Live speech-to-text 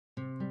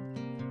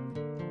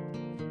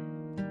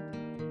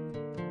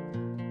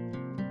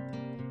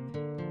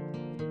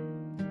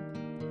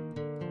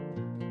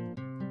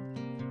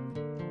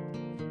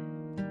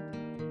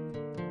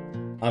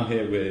I'm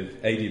here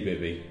with Adi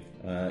Bibby,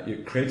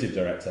 your creative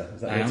director.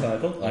 Is that your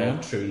title? I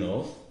am. True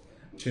North.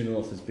 True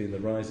North has been the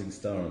rising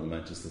star on the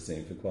Manchester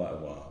scene for quite a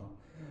while.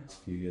 A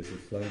few years have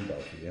flown by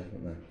for you,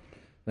 haven't they?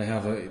 They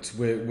have.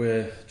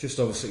 We're just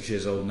over 6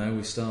 years old now.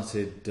 We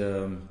started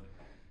in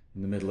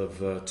the middle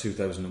of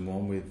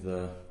 2001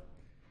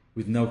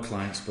 with no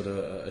clients, but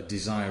a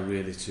desire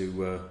really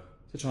to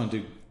try and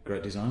do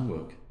great design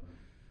work.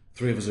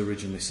 3 of us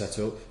originally set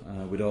up.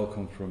 We'd all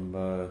come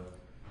from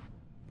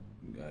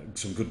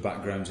some good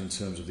backgrounds in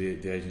terms of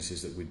the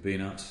agencies that we'd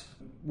been at.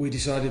 We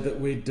decided that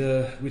we'd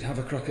have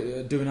a crack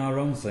at doing our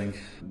own thing.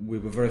 We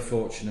were very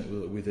fortunate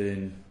that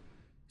within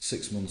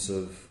 6 months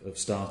of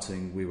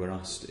starting, we were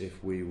asked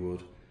if we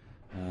would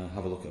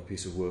have a look at a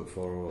piece of work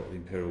for the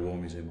Imperial War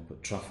Museum up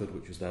at Trafford,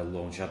 which was their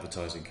launch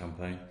advertising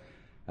campaign.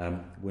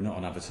 We're not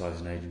an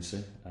advertising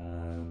agency.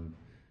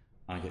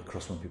 I get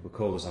cross when people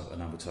call us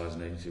an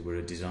advertising agency. We're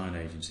a design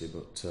agency,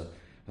 but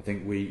I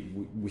think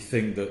we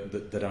think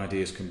that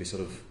ideas can be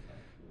sort of,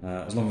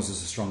 as long as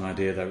there's a strong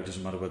idea there, it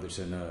doesn't matter whether it's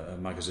in a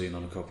magazine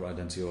on a corporate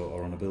identity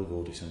or on a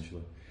billboard,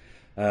 essentially.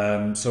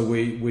 So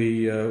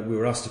we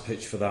were asked to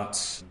pitch for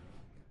that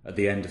at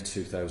the end of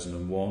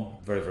 2001.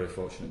 Very, very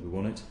fortunate we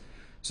won it.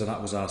 So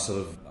that was our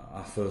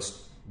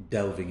first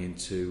delving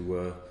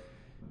into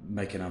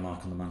making our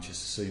mark on the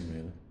Manchester scene,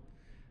 really.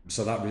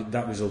 So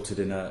that resulted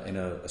in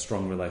a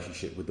strong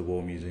relationship with the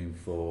War Museum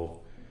for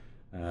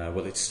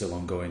well, it's still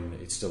ongoing.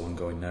 It's still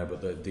ongoing now,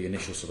 but the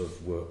initial sort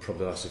of work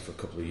probably lasted for a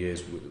couple of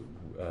years,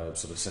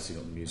 sort of setting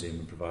up the museum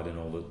and providing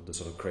all the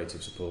sort of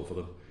creative support for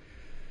them.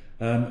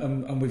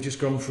 And we've just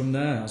grown from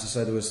there. As I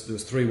say, there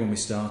was 3 when we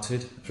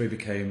started. 3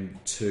 became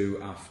 2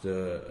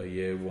 after a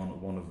year.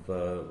 One of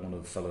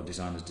the fellow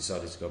designers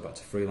decided to go back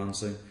to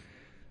freelancing,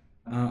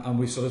 and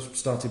we sort of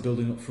started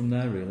building up from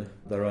there. Really,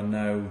 there are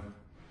now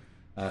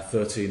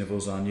 13 of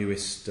us. Our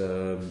newest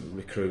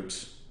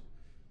recruit,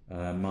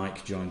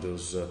 Mike, joined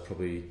us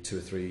probably 2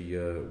 or 3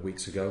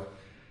 weeks ago.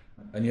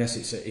 And yes,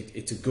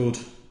 it's a good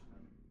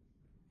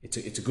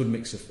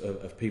mix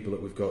of people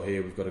that we've got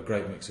here. We've got a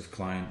great mix of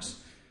clients.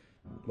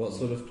 What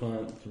sort of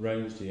client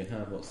range do you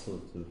have? What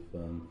sort of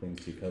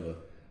things do you cover?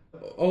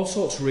 All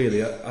sorts,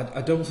 really.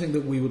 I don't think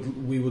that we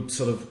would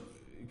sort of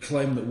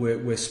claim that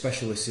we're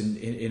specialists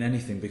in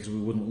anything, because we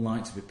wouldn't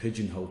like to be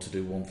pigeonholed to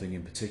do one thing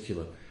in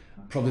particular.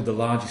 Probably the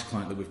largest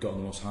client that we've got,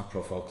 and the most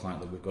high-profile client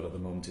that we've got at the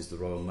moment, is the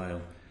Royal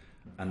Mail,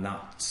 and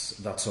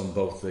that's on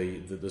both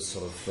the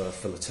sort of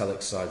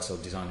philatelic side, so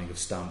designing of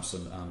stamps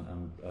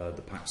and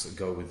the packs that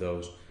go with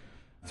those,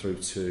 through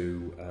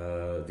to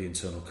the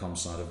internal comm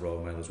side of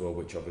Royal Mail as well,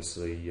 which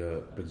obviously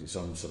brings its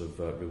own sort of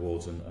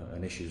rewards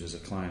and issues as a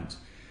client.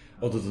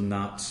 Other than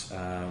that,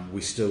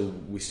 we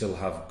still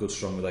have good,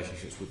 strong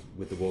relationships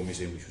with the War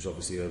Museum, which was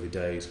obviously early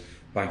days,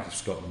 Bank of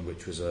Scotland,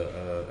 which was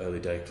a early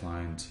day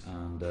client,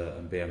 and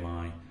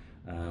BMI,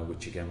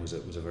 which again was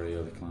a very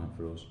early client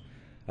for us.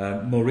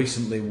 More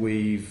recently,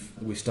 we've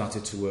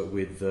started to work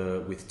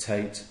with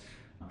Tate,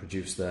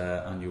 produced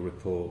their annual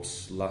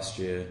reports last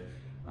year.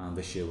 And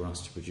this year we're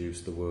asked to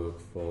produce the work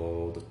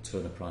for the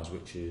Turner Prize,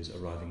 which is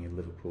arriving in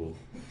Liverpool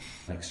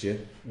next year.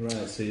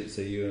 Right, so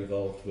you're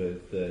involved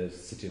with the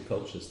City of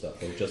Culture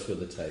stuff, or just with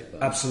the Tate?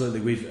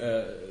 Absolutely. We've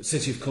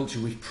City of Culture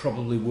we've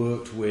probably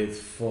worked with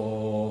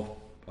for,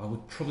 I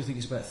would probably think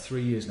it's about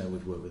 3 years now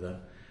we've worked with them.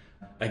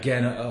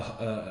 Again,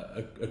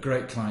 a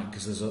great client,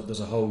 because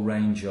there's a whole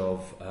range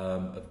of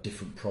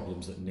different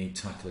problems that need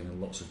tackling,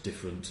 and lots of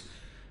different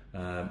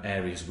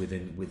areas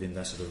within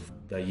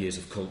their years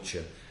of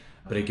culture.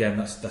 But again,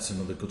 that's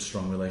another good,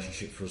 strong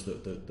relationship for us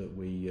that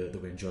we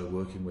enjoy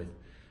working with.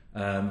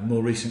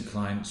 More recent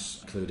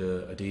clients include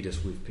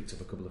Adidas. We've picked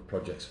up a couple of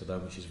projects for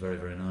them, which is very,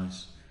 very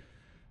nice.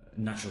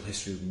 Natural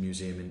History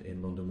Museum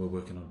in London, we're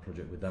working on a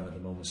project with them at the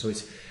moment. So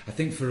I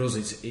think for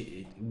us,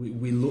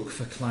 we look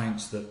for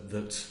clients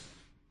that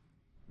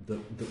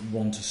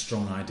want a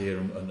strong idea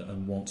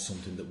and want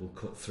something that will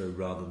cut through,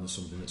 rather than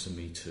something that's a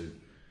me too.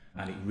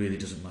 And it really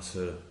doesn't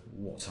matter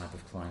what type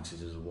of client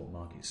it is or what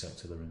market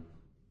sector they're in.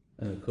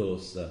 And of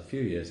course, a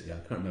few years ago,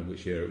 I can't remember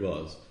which year it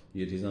was,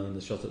 you designed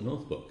the Shot at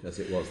North book, as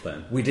it was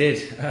then. We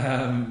did,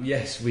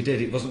 yes, we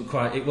did. It wasn't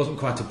quite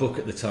a book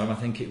at the time. I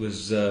think it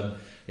was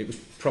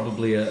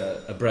probably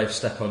a brave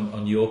step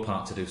on your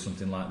part to do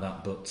something like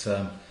that. But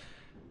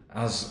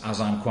as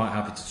I'm quite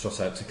happy to trot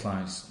out to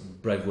clients,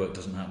 brave work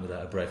doesn't happen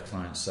without a brave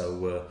client.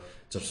 So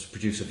to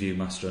produce a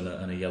Viewmaster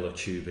and a yellow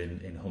tube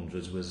in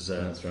hundreds was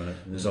that's right.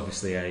 Was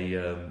obviously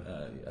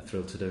a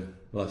thrill to do.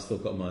 Well, I've still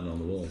got mine on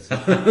the wall. So.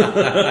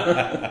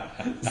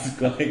 This is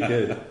quite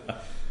good.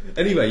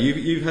 Anyway,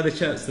 you've had a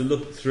chance to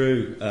look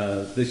through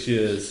this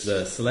year's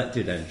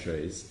selected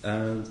entries,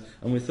 and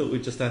we thought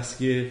we'd just ask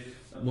you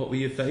what were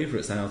your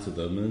favourites out of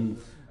them,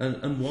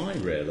 and why,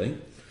 really.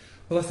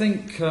 Well, I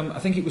think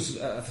it was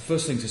the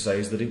first thing to say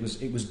is that it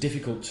was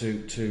difficult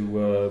to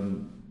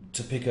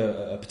pick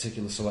a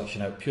particular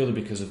selection out, purely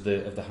because of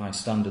the high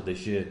standard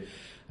this year.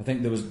 I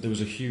think there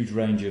was a huge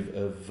range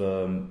of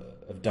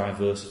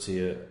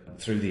diversity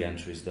through the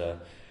entries there,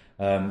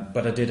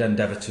 but I did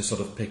endeavour to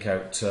sort of pick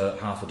out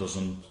half a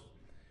dozen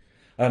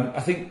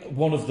I think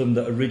one of them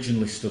that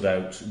originally stood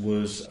out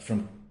was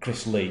from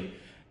Chris Lee.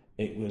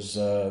 It was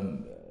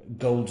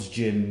Gold's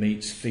Gym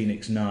meets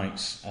Phoenix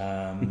Nights,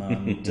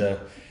 and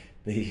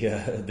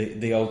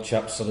the old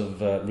chaps sort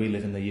of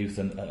reliving their youth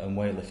and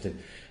weightlifting.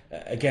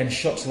 Again,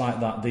 shots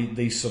like that,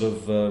 these sort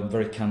of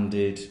very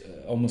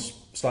candid,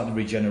 almost slightly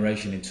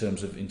regeneration in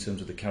terms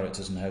of the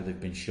characters and how they've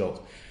been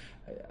shot.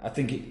 I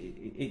think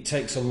it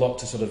takes a lot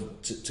to sort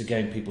of to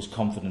gain people's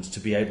confidence to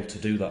be able to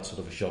do that sort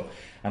of a shot,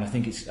 and I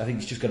think it's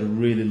just got a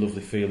really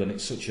lovely feel, and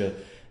it's such a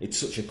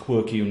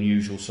quirky,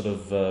 unusual sort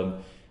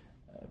of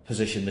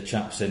position the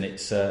chap's in.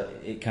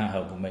 It can't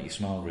help but make you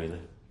smile, really.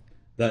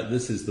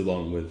 This is the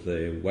one with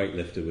the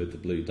weightlifter with the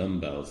blue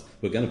dumbbells.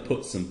 We're going to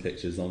put some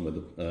pictures on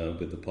with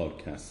the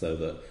podcast so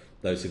that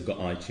those who've got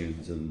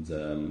iTunes and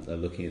are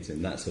looking at it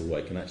in that sort of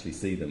way can actually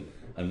see them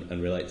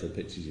and relate to the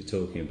pictures you're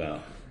talking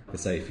about. I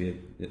say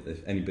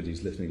if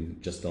anybody's listening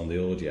just on the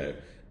audio,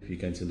 if you're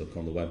going to look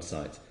on the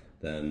website,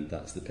 then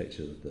that's the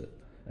picture that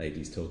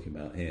AD's talking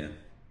about here.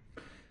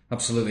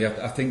 Absolutely,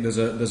 I think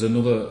there's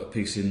another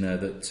piece in there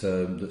that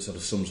sort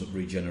of sums up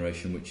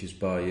regeneration, which is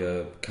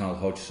by Carl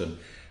Hodgson.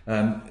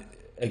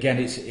 Again,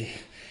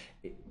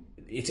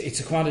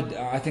 it's quite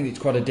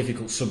a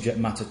difficult subject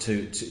matter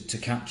to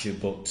capture,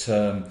 but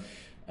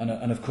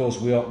and of course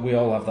we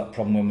all have that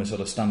problem when we're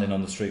sort of standing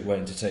on the street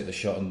waiting to take the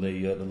shot, and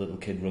the little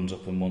kid runs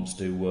up and wants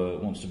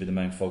to be the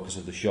main focus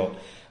of the shot,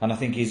 and I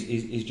think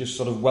he's just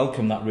sort of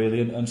welcomed that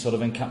really and sort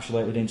of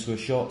encapsulated into a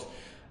shot.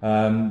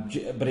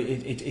 But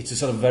it's a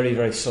sort of very,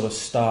 very sort of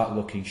stark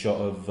looking shot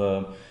of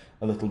a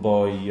little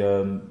boy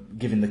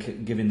giving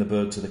the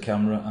bird to the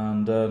camera,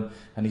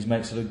 and his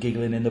mate sort of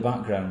giggling in the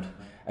background.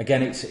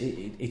 Again,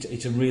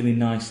 it's a really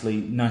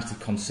nicely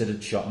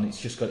considered shot, and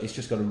it's just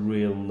got a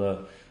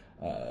real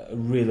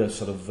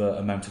sort of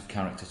amount of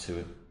character to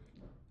it.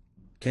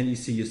 Can you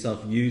see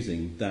yourself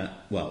using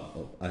that?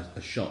 Well,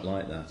 a shot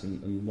like that,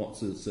 and what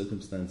sort of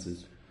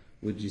circumstances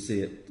would you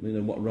see it?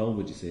 What role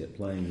would you see it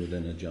playing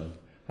within a job?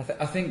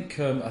 I think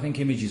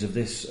images of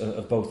this,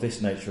 of both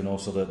this nature and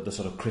also the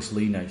sort of Chris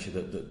Lee nature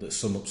that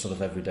sum up sort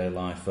of everyday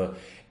life,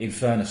 in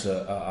fairness,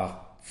 are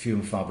few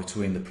and far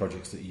between the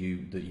projects that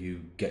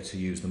you get to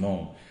use them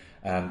on.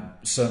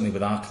 Certainly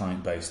with our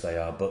client base, they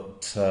are.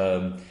 But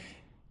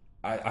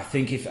I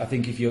think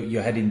if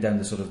you're heading down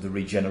the sort of the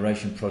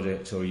regeneration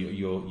project, or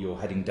you're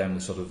heading down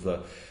the sort of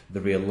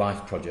the real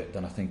life project,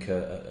 then I think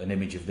an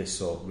image of this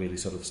sort really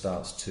sort of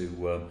starts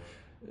to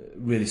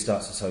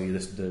tell you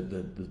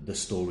the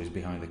stories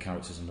behind the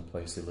characters and the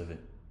place they live in.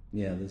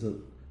 Yeah,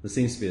 there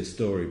seems to be a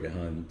story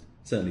behind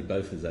certainly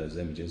both of those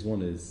images.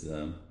 One is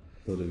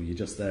sort of you're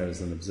just there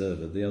as an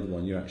observer. The other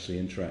one, you're actually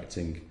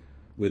interacting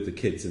with the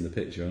kids in the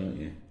picture, aren't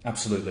you?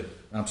 Absolutely.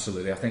 I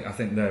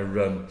think they're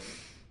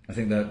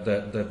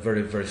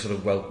very, very sort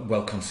of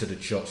well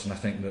considered shots, and I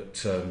think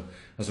that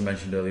as I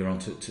mentioned earlier on,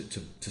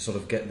 to sort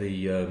of get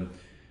to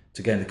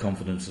gain the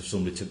confidence of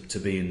somebody to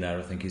be in there,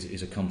 I think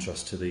is a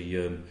contrast to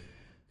the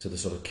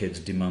sort of kids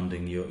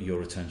demanding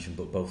your attention,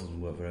 but both of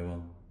them work very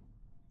well.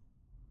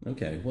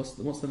 Okay, what's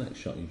the next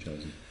shot you've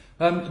chosen?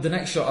 The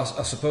next shot,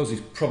 I suppose, is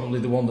probably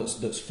the one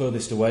that's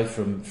furthest away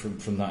from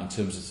that in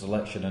terms of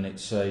selection, and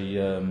it's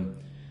a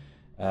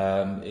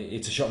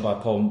shot by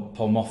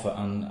Paul Moffat,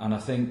 and I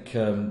think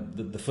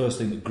the first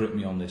thing that gripped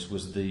me on this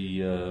was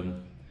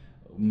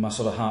my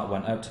sort of heart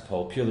went out to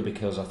Paul, purely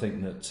because I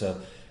think that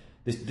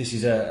this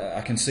is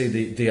I can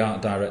see the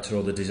art director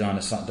or the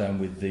designer sat down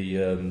with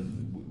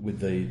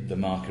the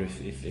marker,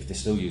 if they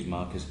still use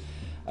markers,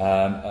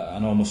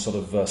 and almost sort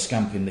of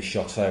scamping this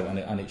shot out,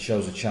 and it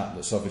shows a chap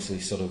that's obviously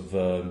sort of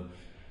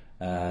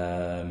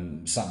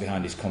sat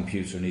behind his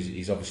computer, and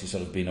he's obviously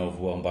sort of been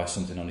overwhelmed by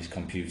something on his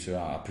computer.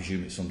 I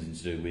presume it's something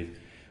to do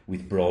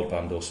with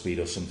broadband or speed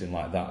or something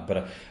like that,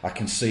 but I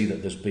can see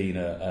that there's been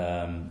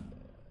an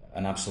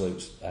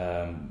absolute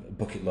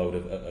bucket load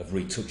of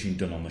retouching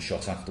done on the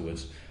shot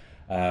afterwards.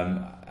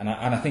 And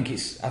I think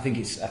it's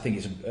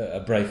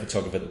a brave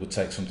photographer that would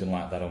take something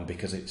like that on,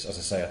 because it's, as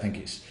I say, I think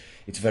it's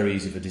very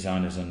easy for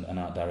designers and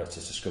art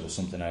directors to scribble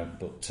something out,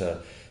 but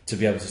to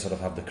be able to sort of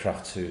have the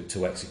craft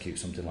to execute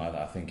something like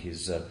that, I think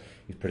is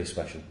pretty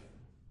special.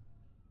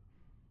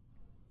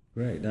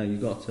 Great. Now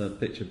you've got a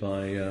picture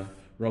by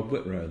Rob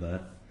Whitrow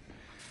there.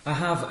 I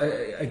have.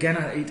 Again,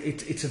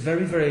 it's a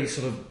very, very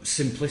sort of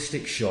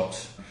simplistic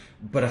shot,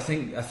 but I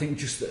think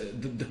just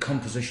the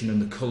composition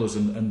and the colours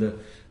and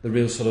the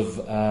real sort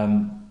of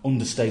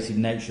understated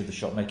nature of the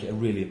shot make it a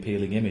really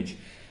appealing image.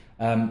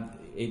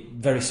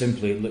 Very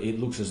simply, it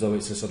looks as though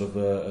it's a sort of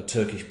a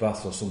Turkish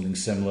bath or something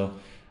similar,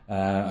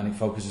 and it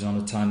focuses on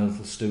a tiny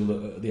little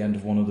stool at the end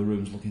of one of the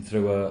rooms looking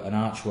through an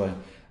archway.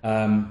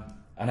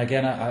 And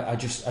again, I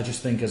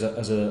just think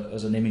as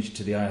an image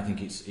to the eye, I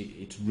think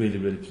it's really,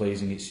 really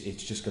pleasing.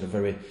 It's just got a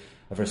very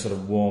sort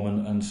of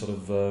warm and sort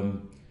of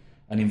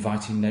an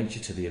inviting nature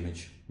to the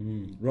image.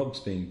 Rob's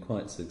been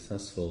quite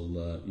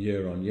successful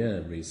year on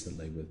year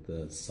recently with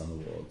the Sun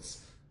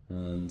Awards,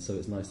 and so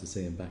it's nice to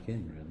see him back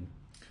in, really.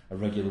 A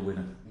regular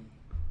winner.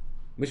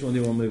 Which one do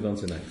you want to move on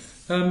to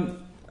next?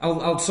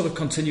 I'll sort of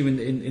continue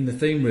in the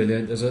theme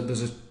really. There's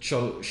a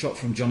shot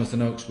from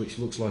Jonathan Oakes which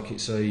looks like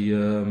it's a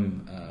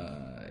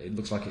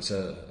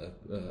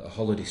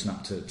holiday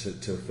snap to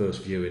a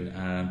first viewing,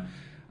 and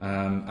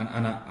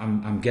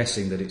I'm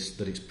guessing that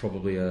it's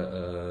probably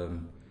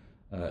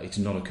it's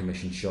not a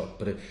commissioned shot,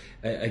 but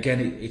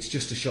it's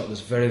just a shot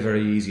that's very,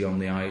 very easy on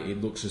the eye.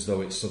 It looks as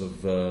though it's sort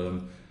of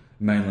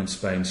mainland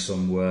Spain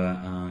somewhere,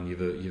 and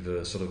you've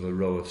a sort of a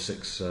row of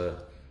six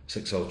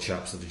old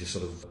chaps that are just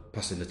sort of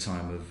passing the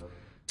time of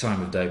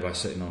day by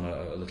sitting on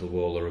a little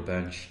wall or a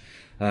bench.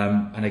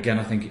 And again,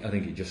 I think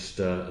it just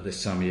at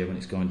this time of year when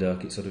it's going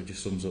dark, it sort of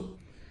just sums up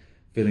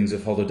feelings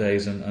of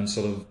holidays and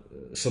sort of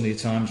sunnier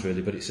times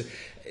really. But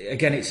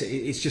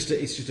it's just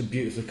a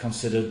beautifully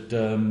considered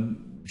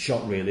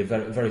shot really,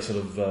 very very sort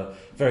of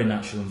very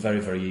natural and very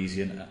very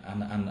easy,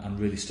 and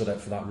really stood out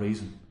for that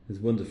reason. It's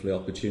wonderfully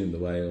opportune the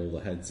way all the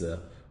heads are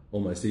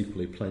almost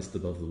equally placed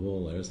above the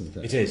wall there, isn't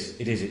it? It is.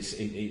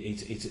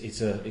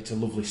 It's a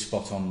lovely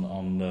spot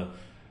on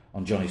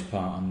Johnny's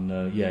part, and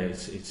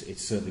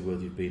it's certainly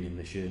worthy of being in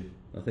this year.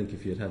 I think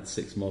if you'd had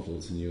 6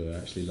 models and you were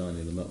actually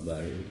lining them up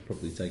there, it would have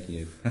probably taken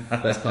you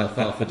best part of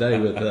half a day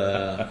with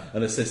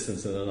an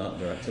assistant and an art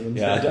director.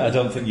 Yeah, I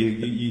don't think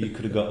you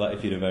could have got that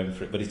if you'd have aimed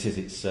for it. But it is.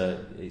 It's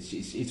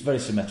very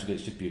symmetrical.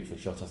 It's just beautifully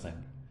shot, I think.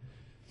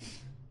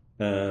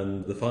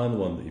 And the final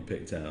one that you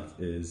picked out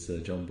is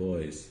John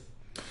Boy's.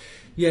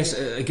 Yes,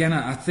 again,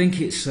 I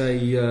think it's a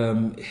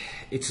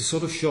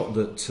sort of shot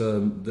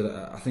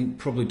that I think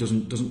probably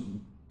doesn't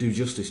do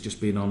justice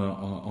just being on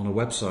a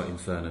website. In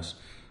fairness,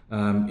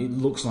 it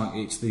looks like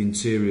it's the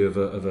interior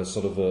of a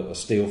sort of a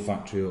steel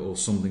factory or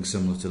something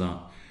similar to that,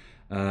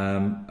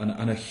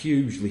 and a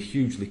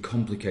hugely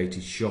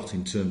complicated shot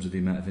in terms of the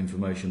amount of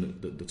information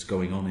that's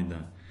going on in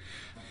there.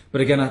 But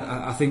again,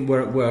 I think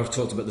where I've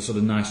talked about the sort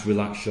of nice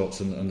relaxed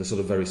shots and the sort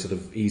of very sort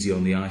of easy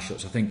on the eye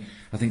shots, I think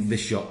this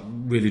shot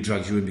really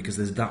drags you in because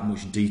there's that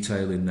much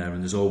detail in there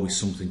and there's always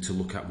something to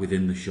look at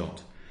within the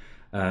shot.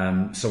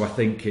 So I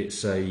think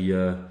it's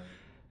I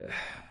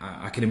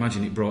can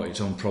imagine it brought its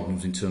own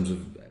problems in terms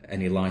of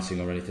any lighting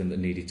or anything that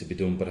needed to be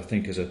done. But I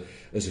think as a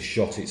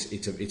shot,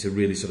 it's a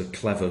really sort of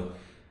clever.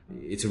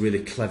 It's a really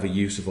clever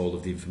use of all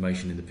of the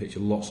information in the picture,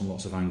 lots and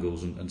lots of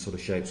angles and sort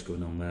of shapes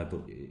going on there. But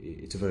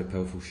it's a very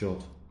powerful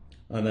shot.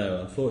 I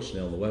know, unfortunately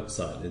on the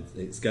website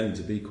it's going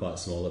to be quite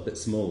small, a bit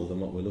smaller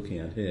than what we're looking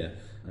at here,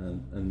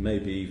 and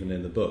maybe even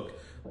in the book.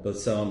 But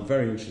so I'm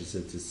very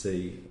interested to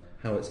see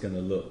how it's going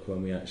to look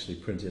when we actually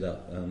print it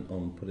up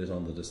and put it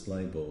on the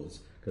display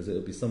boards, because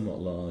it'll be somewhat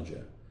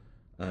larger.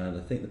 And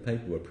I think the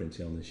paper we're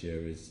printing on this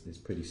year is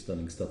pretty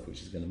stunning stuff,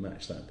 which is going to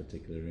match that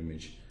particular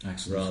image.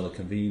 Excellent. Rather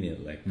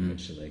conveniently,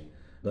 actually.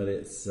 But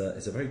it's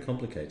a very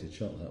complicated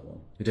shot, that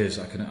one. It is.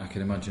 I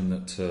can imagine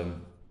that.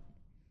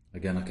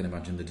 Again, I can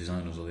imagine the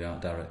designers or the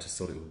art directors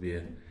thought it would be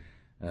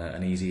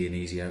an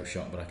easy out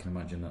shot, but I can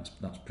imagine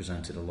that's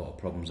presented a lot of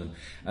problems, and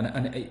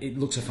it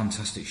looks a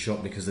fantastic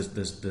shot because it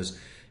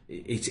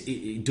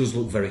does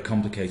look very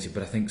complicated,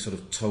 but I think sort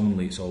of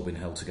tonally it's all been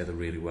held together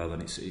really well,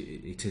 and it's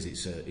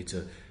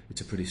a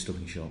pretty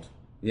stunning shot.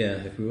 Yeah,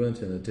 if we weren't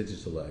in a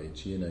digital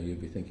age,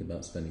 you'd be thinking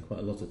about spending quite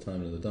a lot of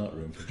time in the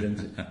darkroom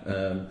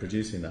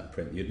producing that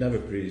print. You'd never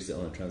produce it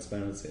on a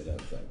transparency, I don't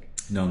think.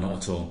 No, not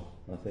at all.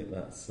 I think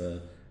that's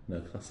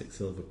classic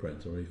silver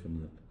print, or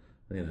even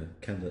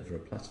candidate for a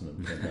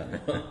platinum print.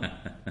 That one.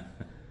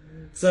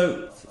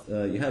 So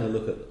you had a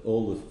look at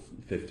all the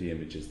 50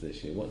 images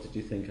this year. What did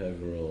you think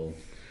overall?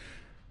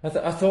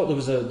 I thought there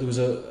was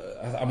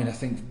a. I mean, I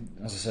think,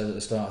 as I said at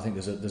the start, I think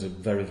there's a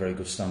very very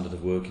good standard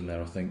of work in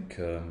there. I think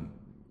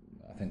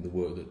the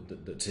work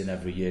that's in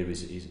every year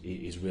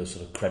is real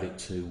sort of credit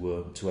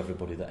to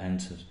everybody that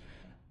enters.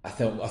 I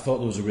thought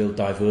there was a real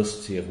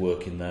diversity of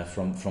work in there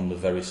from the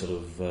very sort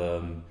of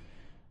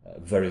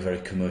very very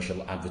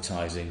commercial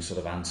advertising sort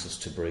of answers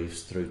to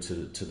briefs through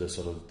to the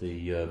sort of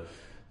the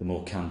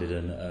more candid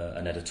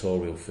and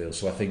editorial feel.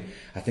 So I think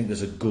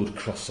there's a good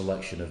cross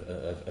selection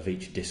of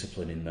each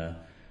discipline in there.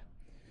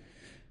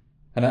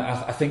 And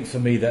I think for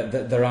me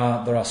that there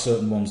are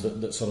certain ones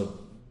that sort of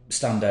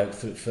stand out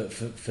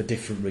for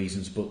different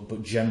reasons,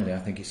 but generally I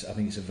think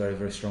it's a very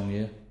very strong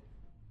year.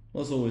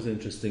 What's always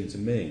interesting to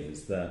me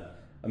is that,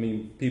 I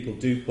mean, people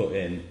do put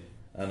in,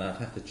 and I'd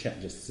have to check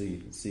just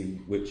to see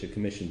which are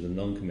commissioned and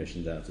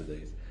non-commissioned out of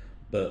these,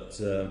 but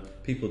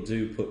people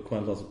do put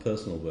quite a lot of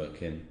personal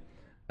work in,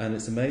 and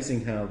it's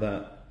amazing how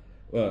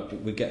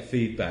we get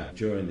feedback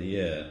during the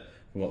year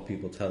from what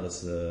people tell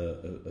us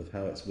of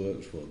how it's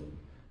worked for them.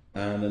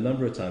 And a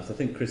number of times, I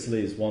think Chris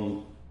Lee is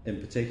one in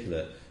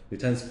particular who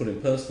tends to put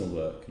in personal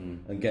work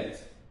and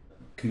get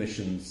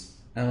commissions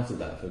out of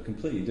that for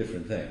completely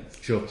different things.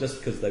 Sure. Just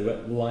because they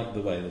like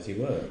the way that he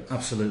works.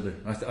 Absolutely.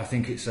 I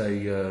think it's I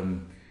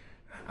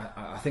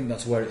think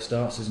that's where it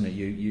starts, isn't it?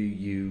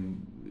 You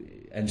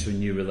entering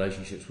new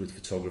relationships with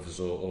photographers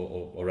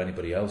or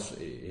anybody else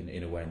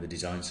in a way in the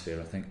design sphere.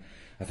 I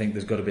think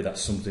there's got to be that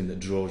something that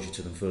draws you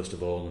to them first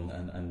of all,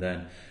 and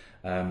then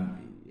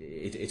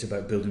it's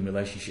about building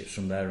relationships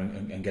from there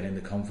and getting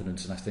the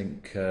confidence. And I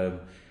think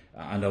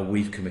I know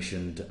we've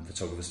commissioned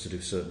photographers to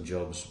do certain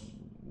jobs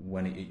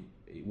when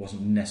it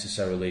wasn't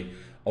necessarily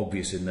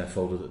obvious in their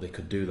folder that they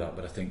could do that,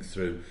 but I think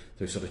through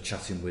sort of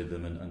chatting with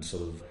them and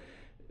sort of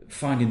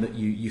finding that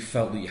you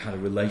felt that you had a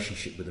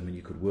relationship with them and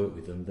you could work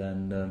with them,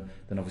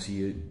 then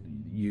obviously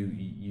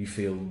you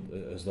feel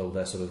as though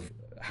they're sort of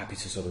happy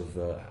to sort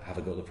of have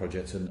a go at the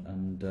project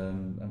and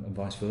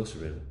vice versa,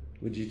 really.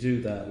 Would you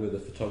do that with a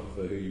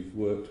photographer who you've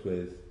worked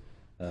with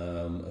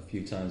a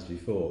few times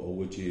before, or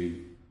would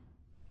you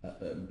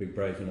be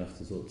brave enough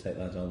to sort of take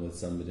that on with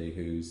somebody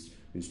whose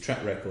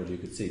track record you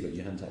could see but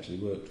you hadn't actually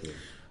worked with?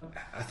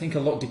 I think a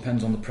lot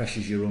depends on the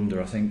pressures you're under.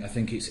 I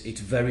think it's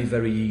very,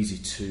 very easy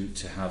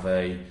to have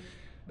a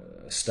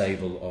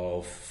stable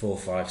of 4,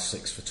 5,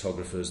 6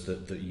 photographers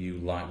that you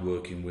like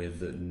working with,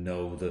 that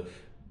know that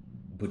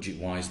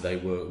budget-wise they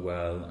work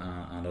well,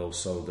 and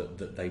also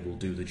that they will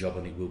do the job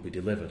and it will be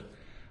delivered.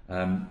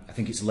 I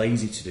think it's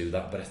lazy to do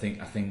that, but I think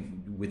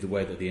with the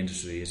way that the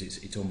industry is,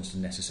 it's almost a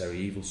necessary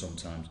evil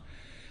sometimes.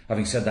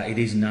 Having said that, it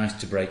is nice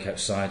to break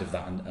outside of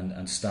that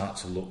and start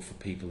to look for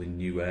people in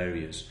new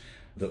areas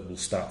that will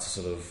start to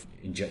sort of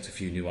inject a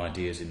few new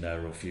ideas in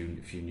there, or a few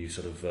new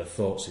sort of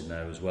thoughts in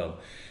there as well.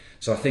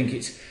 So I think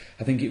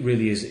it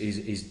really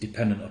is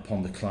dependent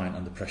upon the client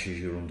and the pressures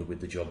you're under with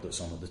the job that's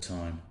on at the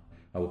time.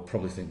 I would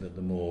probably think that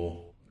the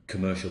more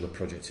commercial the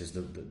project is,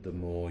 the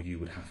more you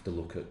would have to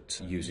look at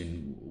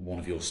using one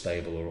of your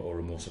stable or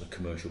a more sort of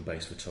commercial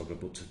based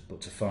photographer. But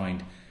to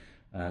find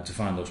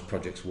those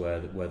projects where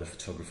the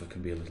photographer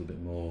can be a little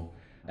bit more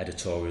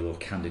editorial or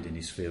candid in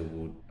his field,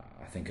 would,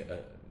 I think,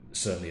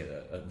 certainly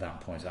at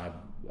that point,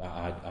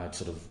 I'd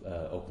sort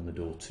of open the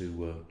door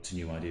to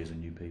new ideas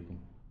and new people.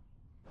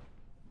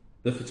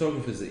 The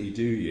photographers that you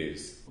do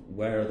use,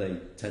 where are they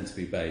tend to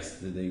be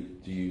based? Do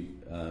you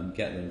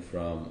get them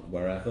from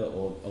wherever,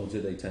 or do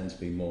they tend to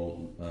be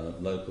more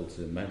local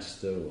to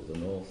Manchester or the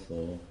north?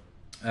 Or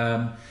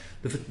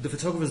the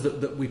photographers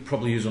that we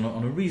probably use on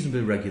a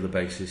reasonably regular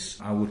basis,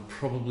 I would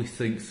probably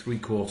think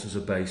 3/4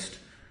 are based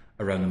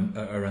around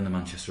the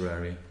Manchester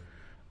area.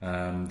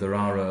 There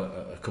are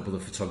a couple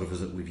of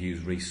photographers that we've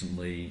used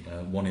recently,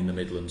 one in the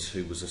Midlands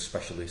who was a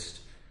specialist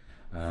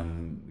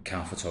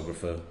car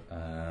photographer,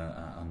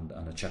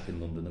 and a chap in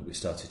London that we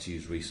started to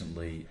use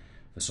recently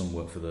for some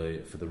work for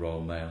the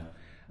Royal Mail.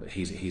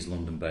 He's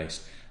London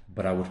based,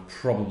 but I would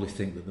probably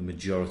think that the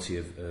majority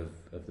of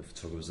the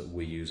photographers that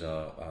we use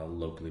are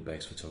locally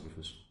based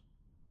photographers.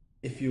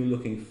 If you're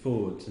looking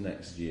forward to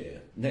next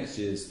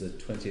year's the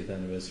 20th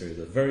anniversary of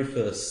the very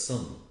first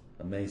Sun,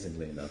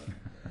 amazingly enough.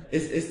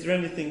 Is there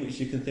anything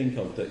which you can think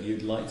of that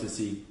you'd like to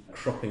see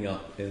cropping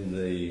up in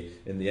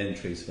the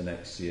entries for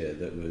next year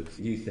that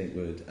you think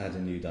would add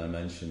a new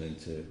dimension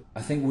into?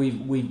 I think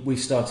we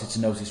started to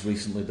notice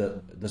recently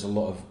that there's a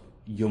lot of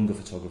younger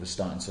photographers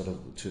starting sort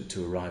of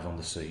to arrive on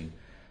the scene,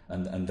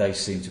 and they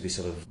seem to be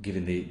sort of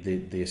giving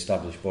the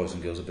established boys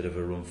and girls a bit of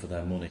a run for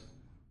their money.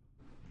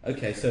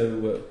 Okay,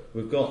 so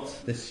we've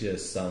got this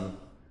year's Sun,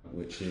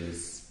 which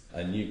is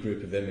a new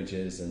group of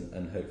images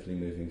and hopefully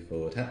moving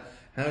forward.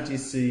 How do you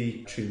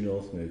see True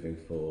North moving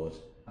forward?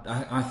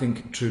 I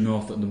think True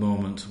North at the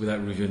moment,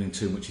 without revealing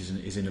too much,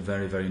 is in a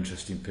very, very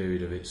interesting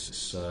period of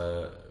its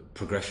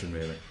progression,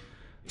 really.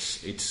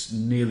 It's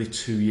nearly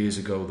 2 years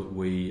ago that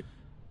we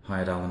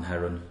hired Alan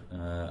Heron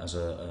as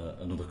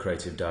another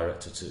creative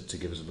director to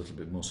give us a little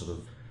bit more sort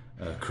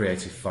of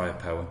creative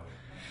firepower.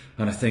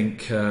 And I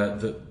think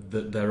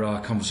that there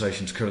are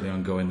conversations currently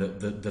ongoing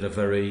that are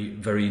very,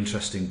 very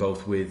interesting,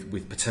 both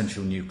with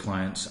potential new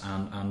clients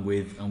and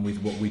with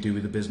what we do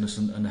with the business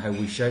and how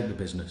we shape the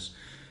business.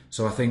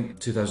 So I think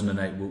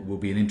 2008 will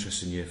be an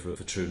interesting year for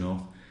True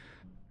North.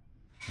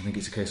 I think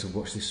it's a case of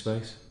watch this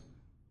space.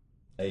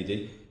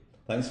 AD,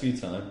 thanks for your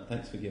time.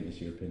 Thanks for giving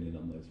us your opinion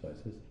on those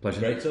photos. Pleasure.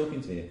 Great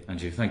talking to you.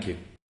 And you, thank you.